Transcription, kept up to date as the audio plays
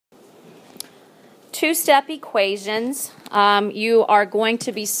two-step equations. You are going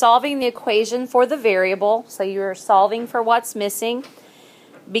to be solving the equation for the variable, so you're solving for what's missing.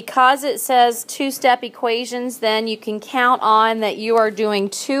 Because it says two-step equations, then you can count on that you are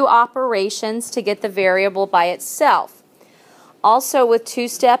doing two operations to get the variable by itself. Also with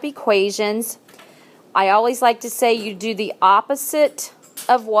two-step equations, I always like to say you do the opposite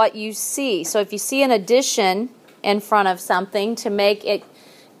of what you see. So if you see an addition in front of something, to make it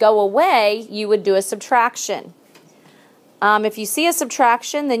go away, you would do a subtraction. If you see a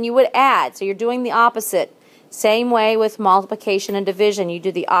subtraction, then you would add. So you're doing the opposite. Same way with multiplication and division. You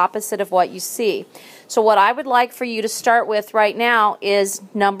do the opposite of what you see. So what I would like for you to start with right now is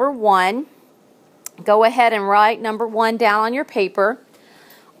number 1. Go ahead and write number 1 down on your paper.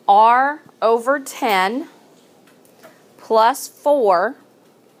 R over 10 plus 4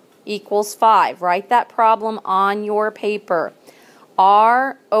 equals 5. Write that problem on your paper.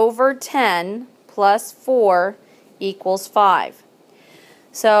 R over 10 plus 4 equals 5.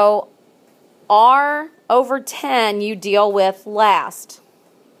 So R over 10 you deal with last.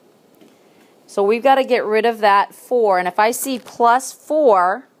 So we've got to get rid of that 4. And if I see plus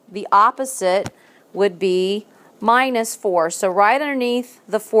 4, the opposite would be minus 4. So right underneath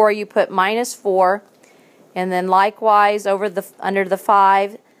the 4 you put minus 4. And then likewise under the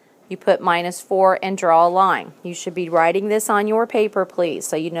 5 you put minus 4 and draw a line. You should be writing this on your paper, please,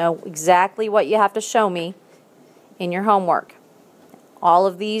 so you know exactly what you have to show me in your homework. All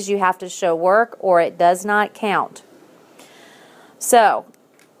of these you have to show work or it does not count. So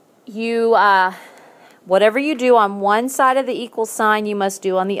you whatever you do on one side of the equal sign, you must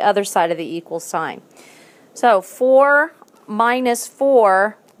do on the other side of the equal sign. So 4 minus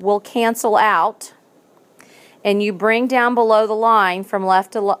 4 will cancel out, and you bring down below the line from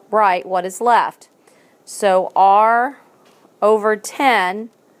left to right what is left. So R over 10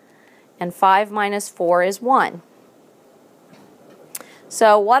 and 5 minus 4 is 1.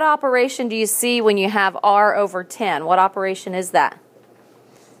 So what operation do you see when you have R over 10? What operation is that?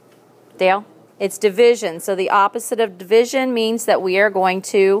 Dale? It's division. So the opposite of division means that we are going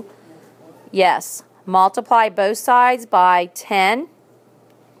to, yes, multiply both sides by 10.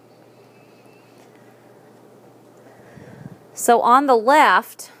 So on the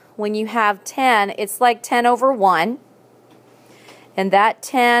left, when you have 10, it's like 10 over 1. And that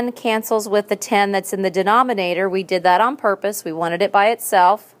 10 cancels with the 10 that's in the denominator. We did that on purpose. We wanted it by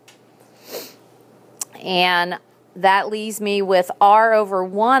itself. And that leaves me with R over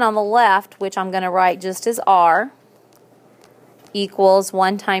 1 on the left, which I'm going to write just as R, equals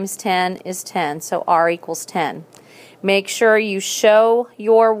 1 times 10 is 10. So R equals 10. Make sure you show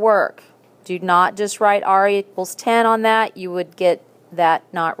your work. Do not just write R equals 10 on that. You would get that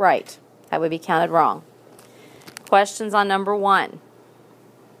not right. That would be counted wrong. Questions on number 1.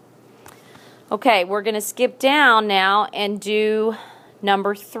 Okay, we're going to skip down now and do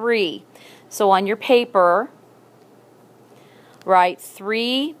number 3. So on your paper, write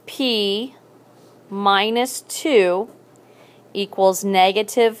 3p minus 2 equals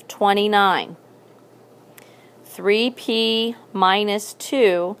negative 29. 3p minus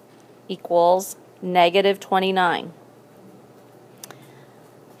 2 equals negative 29.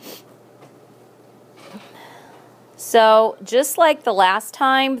 So just like the last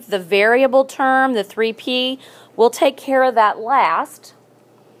time, the variable term, the 3p, we'll take care of that last.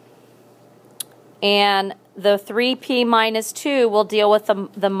 And the 3p minus 2 will deal with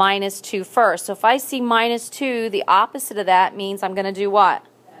the minus 2 first. So if I see minus 2, the opposite of that means I'm going to do what?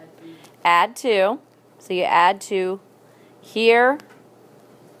 Add 2. So you add 2 here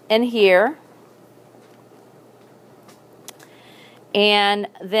and here. And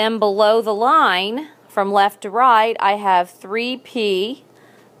then below the line, from left to right, I have 3p.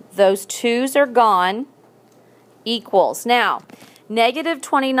 Those 2's are gone, equals. Now, negative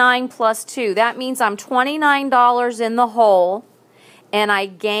 29 plus 2. That means I'm $29 in the hole, and I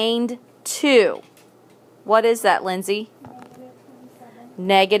gained 2. What is that, Lindsay?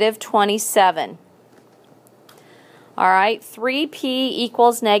 Negative 27. All right, 3p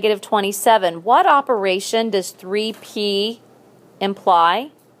equals negative 27. What operation does 3p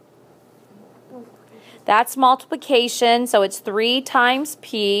imply? That's multiplication, so it's 3 times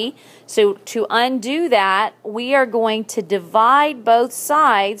p. So to undo that, we are going to divide both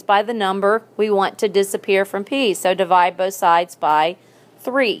sides by the number we want to disappear from p. So divide both sides by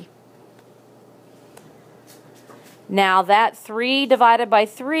 3. Now that 3 divided by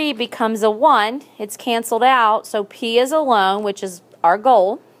 3 becomes a 1. It's canceled out, so p is alone, which is our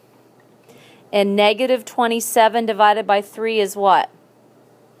goal. And negative 27 divided by 3 is what?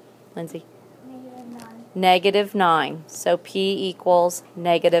 Lindsay? Negative 9. negative 9. So P equals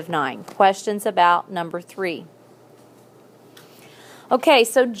negative 9. Questions about number 3? Okay,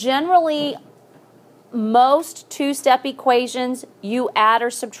 so generally most two-step equations you add or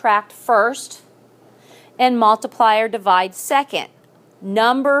subtract first and multiply or divide second.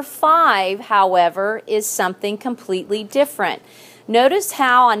 Number 5, however, is something completely different. Notice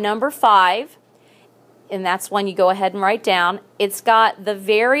how on number 5, and that's one you go ahead and write down, it's got the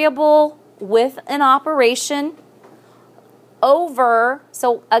variable with an operation over,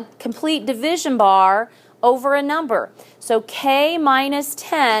 so a complete division bar over a number. So k minus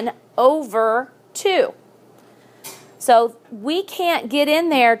 10 over 2. So we can't get in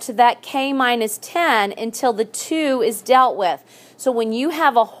there to that k minus 10 until the 2 is dealt with. So when you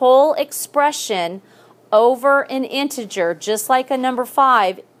have a whole expression over an integer, just like a number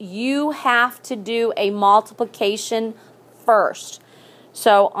 5, you have to do a multiplication first.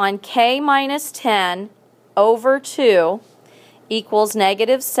 So on k minus 10 over 2 equals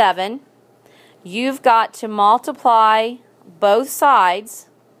negative 7, you've got to multiply both sides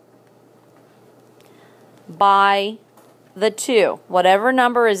by the 2. Whatever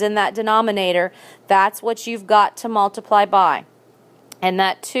number is in that denominator, that's what you've got to multiply by. And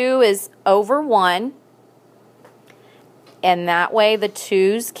that 2 is over 1. And that way the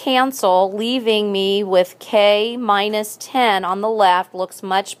 2's cancel, leaving me with k minus 10 on the left. Looks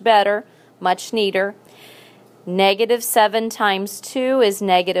much better, much neater. Negative 7 times 2 is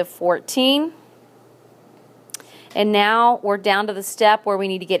negative 14. And now we're down to the step where we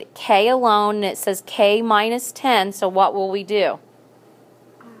need to get k alone, and it says k minus 10, so what will we do?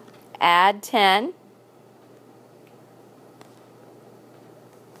 Add 10.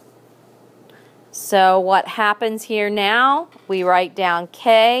 So what happens here now? We write down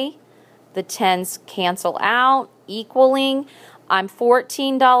k, the 10's cancel out, equaling, I'm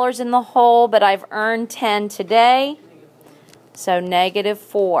 $14 in the hole, but I've earned 10 today, so negative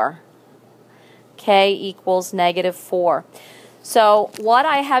 4. K equals negative 4. So what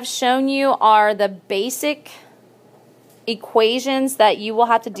I have shown you are the basic equations that you will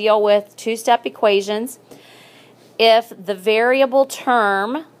have to deal with, two-step equations. If the variable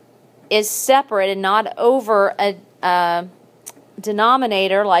term is separate and not over a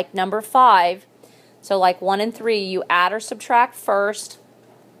denominator like number 5, so like 1 and 3, you add or subtract first,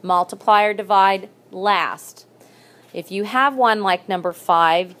 multiply or divide last. If you have one like number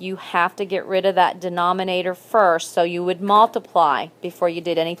 5, you have to get rid of that denominator first, so you would multiply before you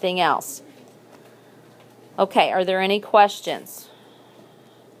did anything else. Okay, are there any questions?